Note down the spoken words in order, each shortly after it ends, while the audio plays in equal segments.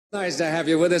Nice to have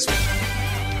you with us.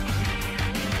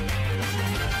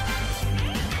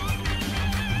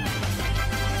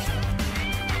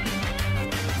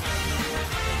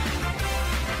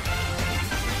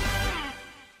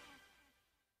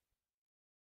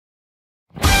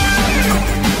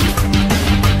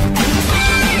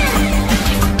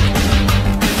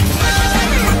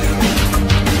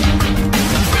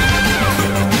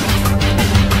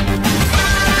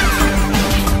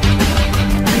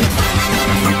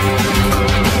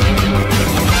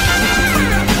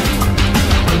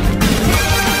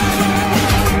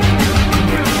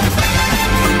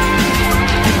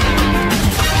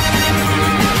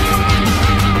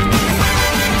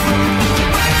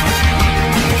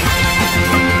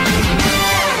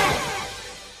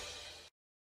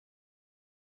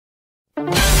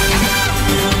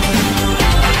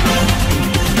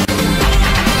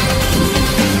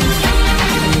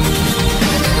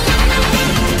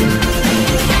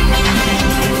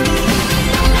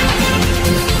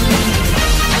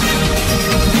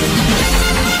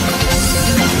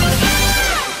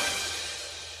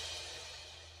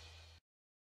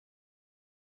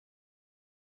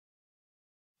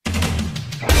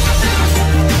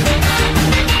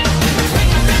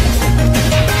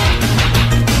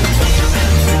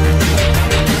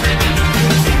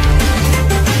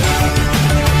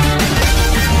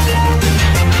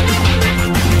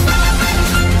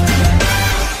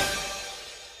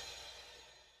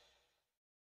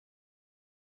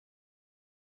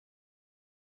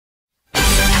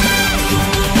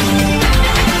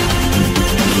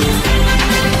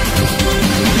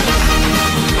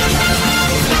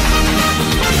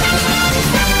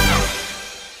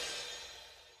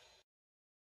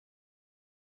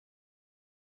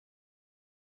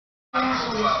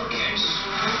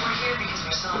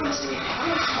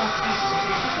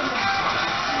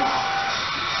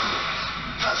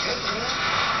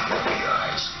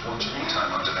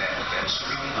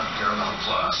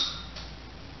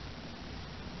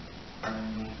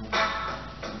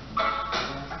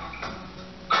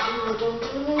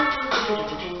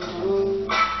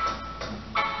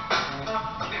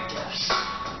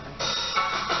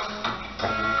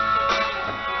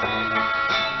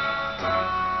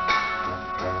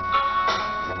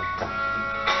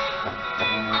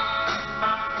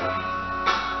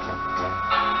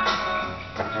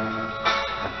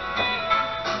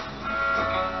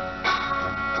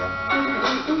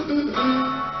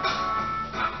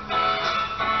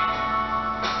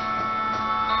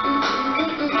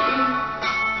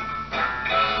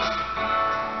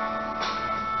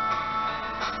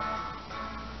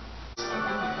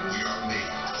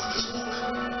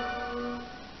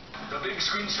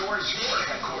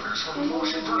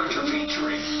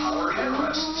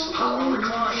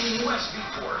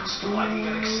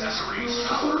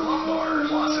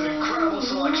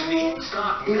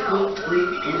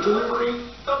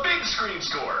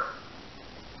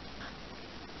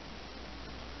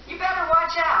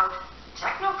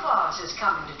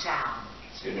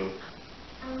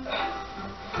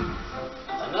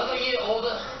 Another year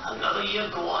older, another year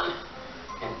gone,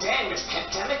 and dang, this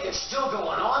pandemic is still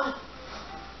going on.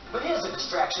 But here's a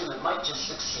distraction that might just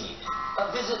succeed.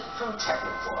 A visit from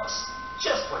Technoclass.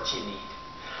 Just what you need.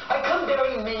 I come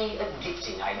bearing many a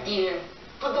gifting idea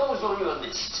for those on your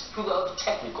list who love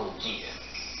technical gear.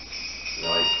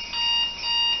 Like?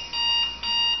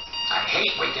 I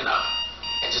hate waking up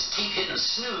and just keep hitting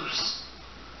snooze.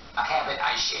 A habit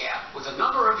I share with a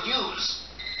number of yous.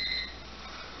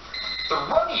 The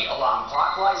runny alarm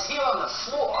clock lies here on the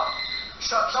floor,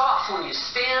 shuts off when you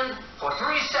stand for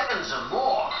 3 seconds or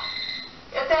more.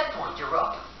 At that point, you're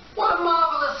up. What a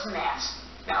marvelous mat.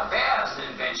 Now there's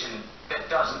an invention that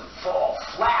doesn't fall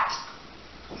flat.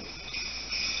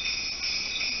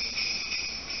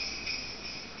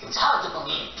 It's hard to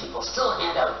believe people still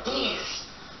hand out these.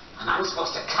 And I'm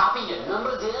supposed to copy your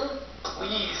numbers in?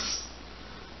 Please.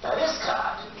 Now this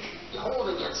card, you hold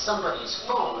against somebody's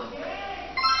phone,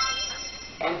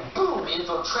 and boom,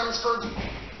 info transferred,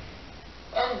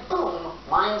 and boom,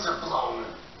 lines are blown.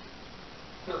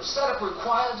 No setup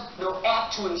required, no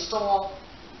app to install.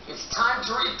 It's time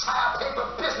to retire paper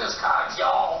business cards,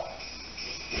 y'all.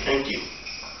 Thank you.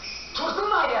 'Twas the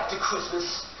night after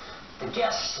Christmas, the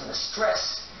guests and the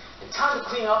stress, and time to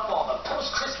clean up all the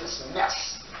post-Christmas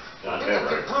mess. Pick up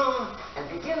the broom and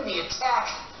begin the attack.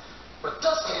 But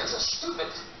dustpans are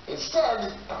stupid.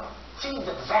 Instead, feed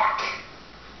the vac.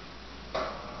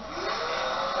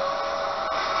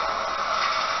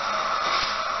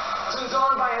 Turns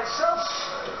on by itself,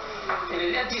 and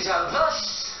it empties out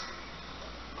thus.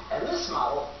 And this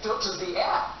model filters the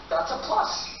app. That's a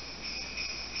plus.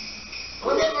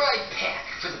 Whenever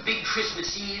big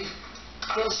Christmas Eve.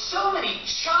 There's so many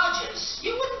charges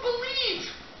you wouldn't believe.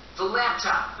 The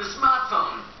laptop, the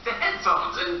smartphone, the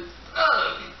headphones, and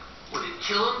ugh, would it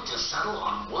kill him to settle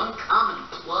on one common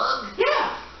plug?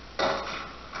 Yeah.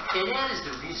 And that is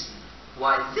the reason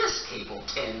why this cable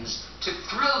tends to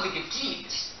thrill the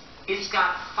giftees. It's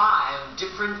got 5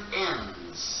 different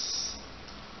ends.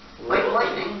 Like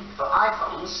lightning for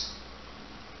iPhones,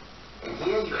 and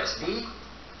here USB,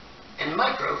 and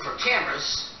micro for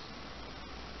cameras,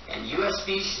 and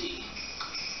USB-C.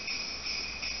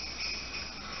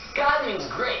 Gardening's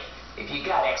great if you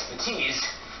got expertise,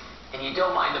 and you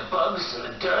don't mind the bugs and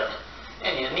the dirt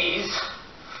and your knees.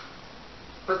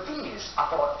 But these are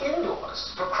for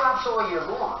indoors, for crops all year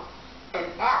long. An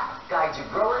app guides you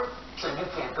growing so you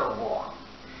can't go wrong.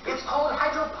 It's called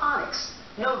hydroponics.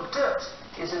 No dirt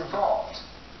is involved.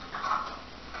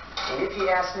 And if you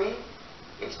ask me,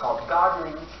 it's called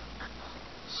gardening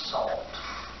solved.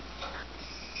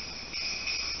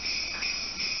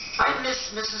 I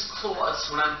miss Mrs. Claus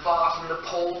when I'm far from the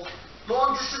pole.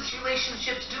 Long-distance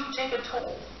relationships do take a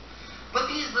toll. But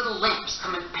these little lamps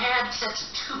come in paired sets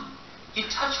of 2. You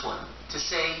touch one to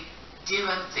say, dear,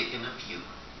 I'm thinking of you.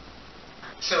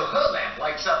 So her lamp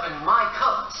lights up in my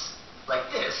colors,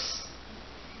 like this,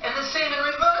 and the same in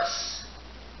reverse,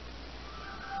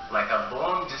 like a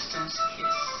long-distance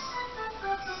kiss.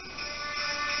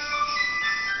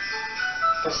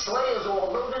 The sleigh is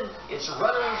all loaded, its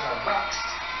runners are waxed,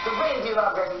 the reindeer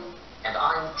are ready, and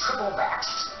I'm triple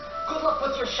vaxxed. Good luck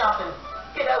with your shopping.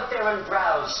 Get out there and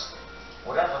browse,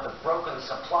 whatever the broken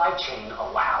supply chain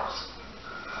allows.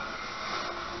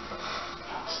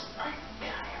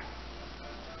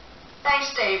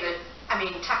 Thanks, David.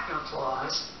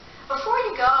 Techno-Claus. Before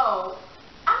you go,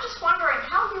 I'm just wondering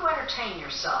how you entertain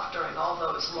yourself during all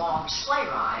those long sleigh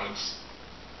rides.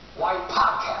 Why,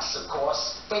 podcasts, of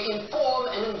course. They inform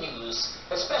and amuse,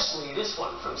 especially this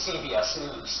one from CBS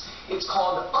News. It's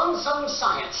called Unsung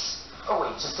Science. Oh,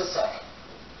 wait, just a sec.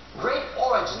 Great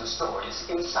origin stories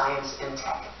in science and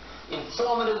tech.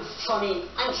 Informative, funny,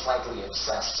 I'm slightly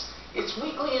obsessed. It's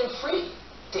weekly and free.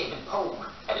 David Pogue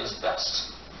at his best.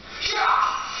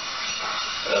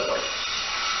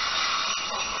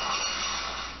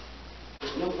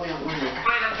 There's no way I'm winning.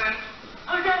 Play that then.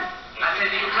 Okay. I said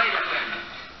you play that then.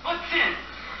 What's in?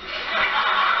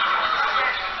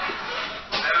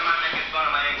 Never mind making fun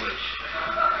of my English.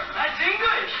 That's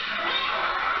English.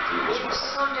 It's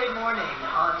Sunday morning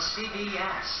on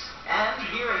CBS. And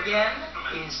here again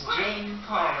is Jane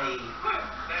Pauley.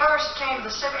 First came the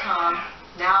sitcom,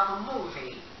 now the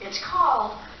movie. It's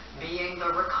called Being the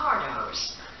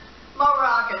Ricardos.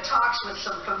 Moraga talks with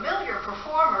some familiar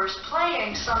performers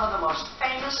playing some of the most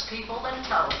famous people in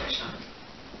television.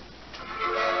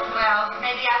 Well,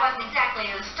 maybe I wasn't exactly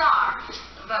a star,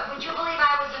 but would you believe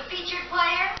I was a featured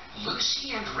player?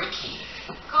 Lucy and Ricky.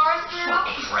 Chorus girl?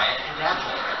 Fred and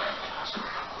Ethel.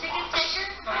 Ticket taker?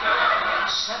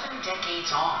 7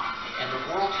 decades on, and the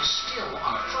world is still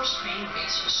on a first-name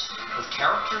basis, with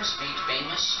characters made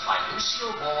famous by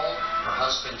Lucille Ball, her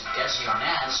husband Desi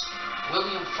Arnaz,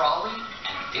 William Frawley,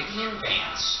 and Vivian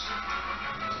Vance.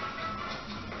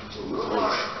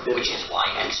 Which is why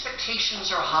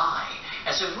expectations are high,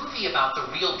 as a movie about the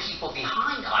real people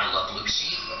behind I Love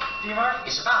Lucy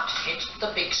is about to hit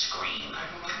the big screen.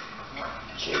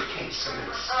 J.K.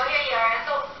 Simmons. Oh, here you are,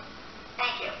 Ethel.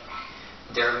 Thank you.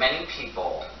 There are many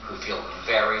people who feel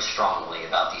very strongly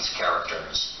about these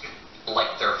characters,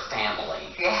 like their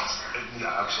family. Yes.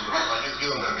 Yeah, absolutely.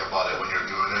 You'll think about it when you're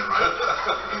doing it,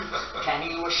 right? Can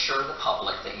you assure the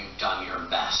public that you've done your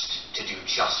best to do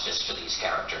justice to these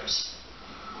characters?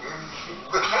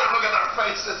 Look at our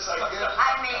faces, I guess.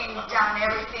 Done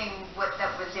everything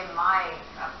that was in my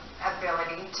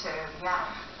ability to,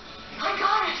 yeah. I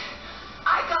got it.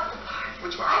 I got the part.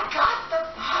 Which one? I got the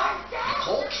part.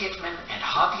 Nicole Kidman and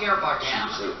Javier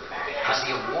Bardem has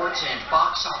the awards and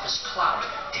box office clout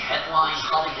to headline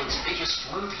Hollywood's biggest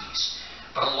movies.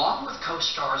 But along with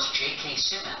co-stars J.K.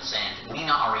 Simmons and Nina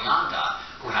Arianda,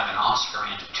 who have an Oscar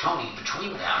and a Tony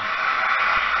between them,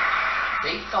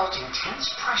 they felt intense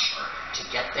pressure to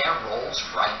get their roles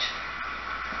right.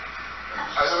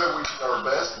 I know we did our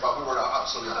best, but we were not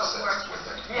absolutely obsessed with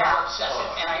it. Yeah, obsessed.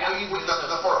 And I know you would.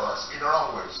 The 4 of us, in our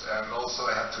own ways. And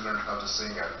also I had to learn how to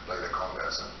sing and play the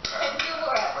congas. And you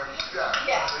were.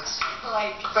 Yeah. It's,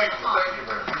 Like. thank you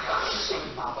very much. Sing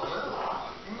Babaloo.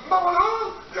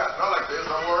 Babaloo? Yeah, not like this,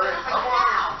 don't worry. Come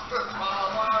on.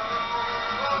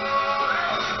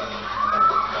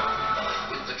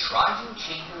 With the driving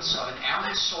cadence of an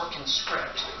Aaron Sorkin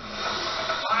script,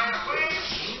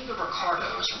 Team the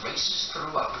Ricardos races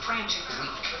through a frantic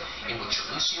week in which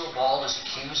Lucille Lucille Ball is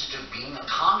accused of being a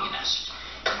communist.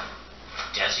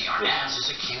 Desi Arnaz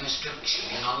is accused of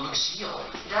cheating on Lucille.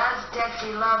 Does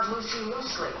Desi love Lucy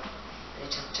loosely? They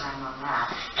took time on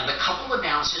that. And the couple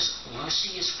announces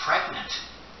Lucy is pregnant.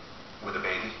 With a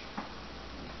baby?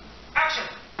 Action!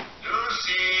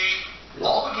 Lucy!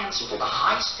 All against the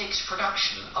high-stakes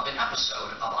production of an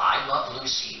episode of I Love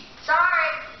Lucy. Sorry,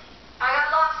 I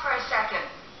got lost for a second.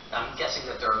 I'm guessing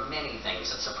that there are many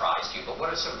things that surprised you, but what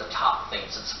are some of the top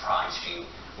things that surprised you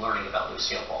learning about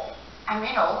Lucille Ball? I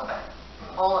mean, all of it.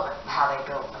 All of it. How they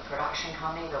built the production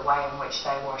company, the way in which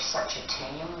they were such a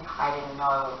team. I didn't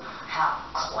know how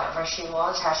clever she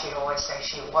was, how she'd always say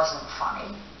she wasn't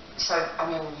funny. So, I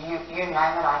mean, you name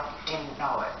it, I didn't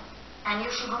know it. And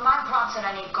you should remind Props that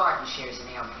I need garden shears in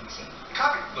the opening scene.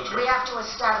 Copy. Let's go. We have to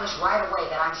establish right away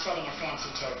that I'm setting a fancy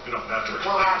table. You don't have to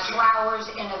We'll explain have it. flowers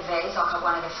in a vase. I'll cut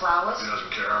one of the flowers. He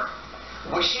doesn't care.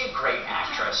 Was she a great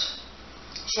actress?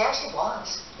 She actually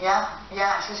was. Yeah.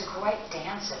 She was a great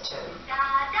dancer, too.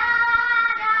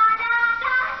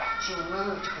 She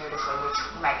moved beautifully, which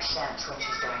makes sense when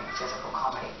she's doing physical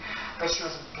comedy. But she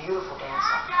was a beautiful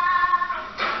dancer.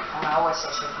 And I always say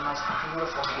she was the most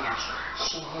beautiful hands.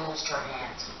 She used her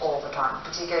hands all the time,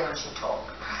 particularly when she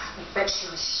talked. But she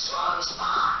was so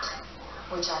smart,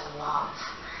 which I love.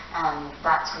 And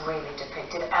that's really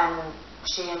depicted. And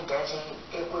she and Desi,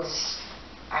 it was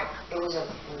a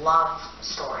love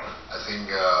story. I think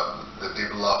the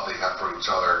deep love they have for each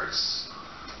other is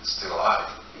still alive.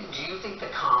 Do you think the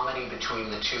comedy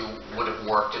between the two would have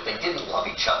worked if they didn't love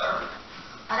each other?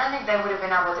 I don't think they would have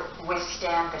been able to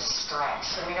withstand the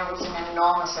stress. I mean, it was an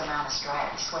enormous amount of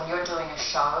stress when you're doing a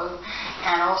show,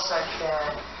 and also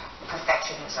the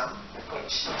perfectionism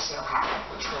which Lucille had,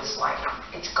 which was like,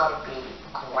 it's got to be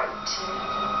great.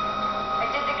 I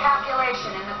did the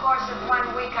calculation. In the course of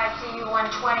 1 week, I see you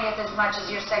 1/20th as much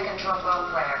as your second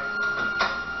trombone player.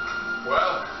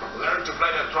 Well, learn to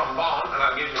play the trombone and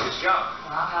I'll give you this job.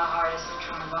 Well, how hard is the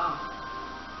trombone?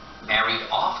 Married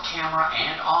off camera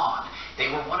and on, they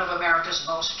were one of America's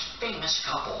most famous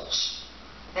couples.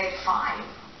 They fight.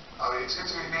 I mean,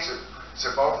 it's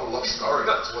a powerful love story.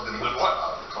 That's what the movie's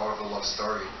about. A powerful love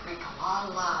story. Make a lot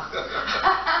of love.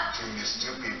 Between these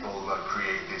two people that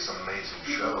create this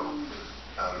amazing show.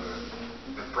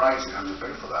 And the price you have to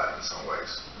pay for that in some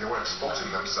ways. They were exposing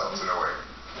themselves in a way.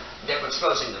 They were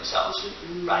exposing themselves,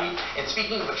 right? And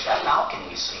speaking of which, that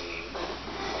balcony scene,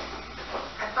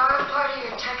 I borrowed part of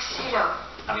your tuxedo.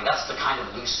 I mean, that's the kind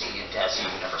of Lucy and Desi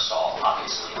you never saw,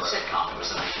 obviously, in a sitcom. It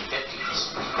was the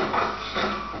 1950s.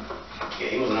 Yeah,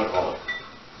 he was an alcoholic.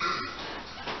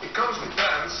 It comes with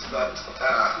bands that,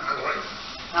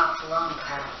 Not for long,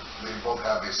 Pat. they both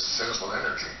have this sensual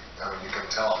energy. I mean, you can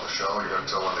tell on the show, you can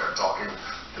tell when they're talking,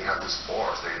 they have this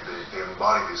force. They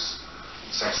embody this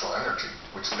sexual energy,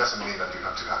 which doesn't mean that you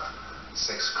have to have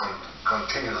sex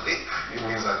continually. It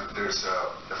means that there's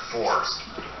a force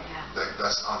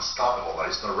that's unstoppable, that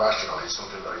is not rational. It's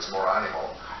something that is more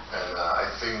animal. And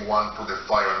I think one put the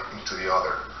fire into the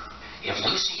other. If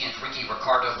Lucy and Ricky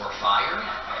Ricardo were fired,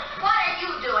 What are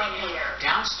you doing here?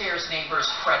 downstairs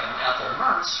neighbors Fred and Ethel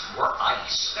Mertz were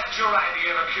ice. That's your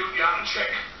idea of a cute young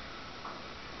chick.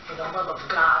 For the love of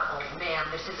God, old man,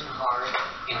 this isn't hard.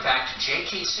 In fact,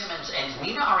 J.K. Simmons and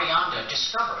Nina Arianda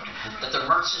discovered that the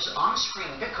Mertz's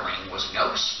on-screen bickering was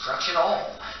no stretch at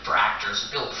all for actors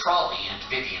Bill Frawley and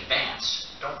Vivian Vance.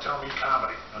 Don't tell me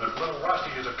comedy. And if little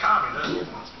Rusty is a communist,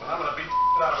 well, I'm going to beat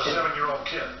the out of a 7-year-old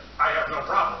kid. I have no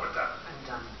problem with that. I'm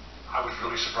done. I was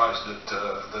really surprised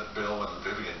that Bill and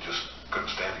Vivian just couldn't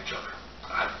stand each other.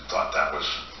 I thought that was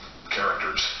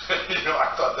characters. I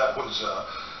thought that was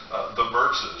the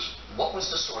Mertzes. What was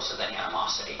the source of that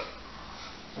animosity?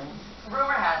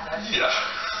 Rumor has it Yeah.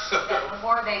 that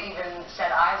before they even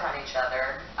set eyes on each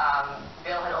other,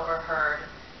 Bill had overheard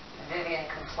Vivian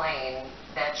complain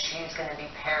that she's going to be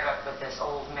paired up with this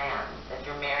old man, that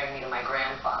you're marrying me to my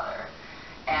grandfather.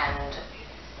 And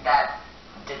that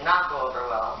did not go over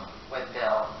well with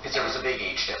Bill. Because there was a big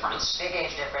age difference. Big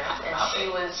age difference, and How she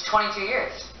big? was 22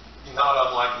 years. Not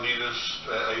unlike Nina's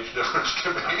age difference to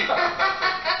me.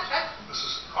 This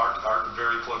is art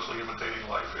very closely imitating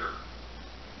life here.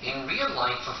 In real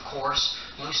life, of course,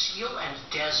 Lucille and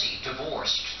Desi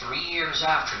divorced 3 years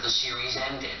after the series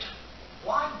ended.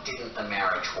 Why didn't the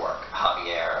marriage work,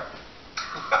 Javier?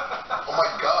 Oh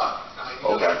my God! I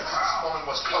knew that this moment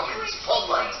was coming. You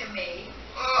Spotlight. explain to me.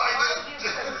 I You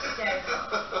said.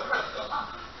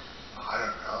 I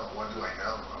don't know. What do I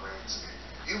know? I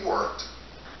mean, it worked.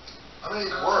 I mean,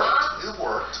 it worked. It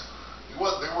worked.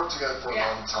 They worked together for a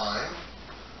long time,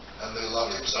 and they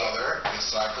loved each other.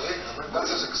 Exactly. I mean,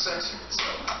 that's a success in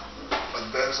itself.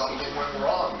 But then then something went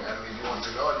wrong, and if you want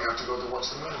to know it, you have to go to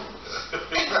watch the movie.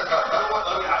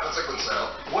 That's a good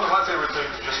sell. One of my favorite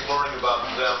things, just learning about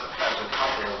them as a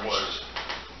couple, was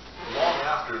long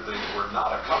after they were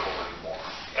not a couple anymore.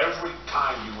 Every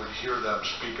time you would hear them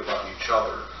speak about each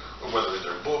other, whether in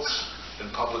their books, in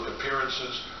public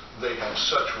appearances, they had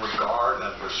such regard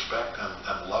and respect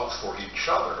and love for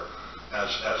each other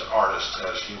as artists,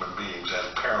 as human beings, as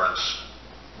parents.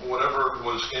 Whatever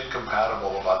was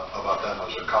incompatible about them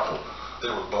as a couple, they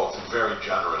were both very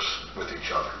generous with each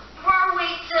other. Were we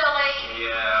silly?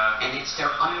 Yeah. And it's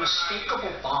their unmistakable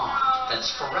bond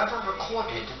that's forever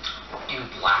recorded in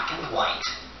black and white.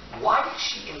 Why did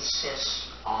she insist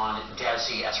on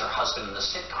Desi as her husband in the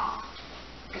sitcom?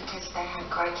 Because they had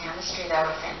great chemistry. They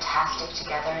were fantastic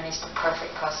together, and he's the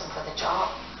perfect person for the job.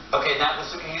 Okay,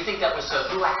 you think that was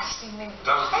a... You asking me?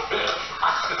 That was the fish.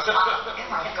 Oh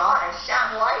my God, I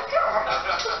sound like her.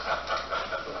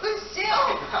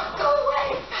 Lucille, go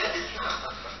away.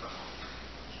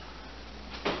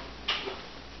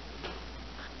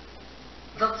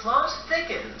 The plot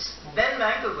thickens. Ben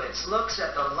Mankiewicz looks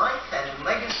at the life and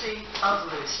legacy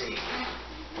of Lucy.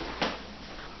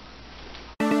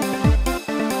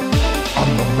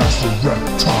 I'm the master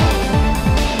reptile.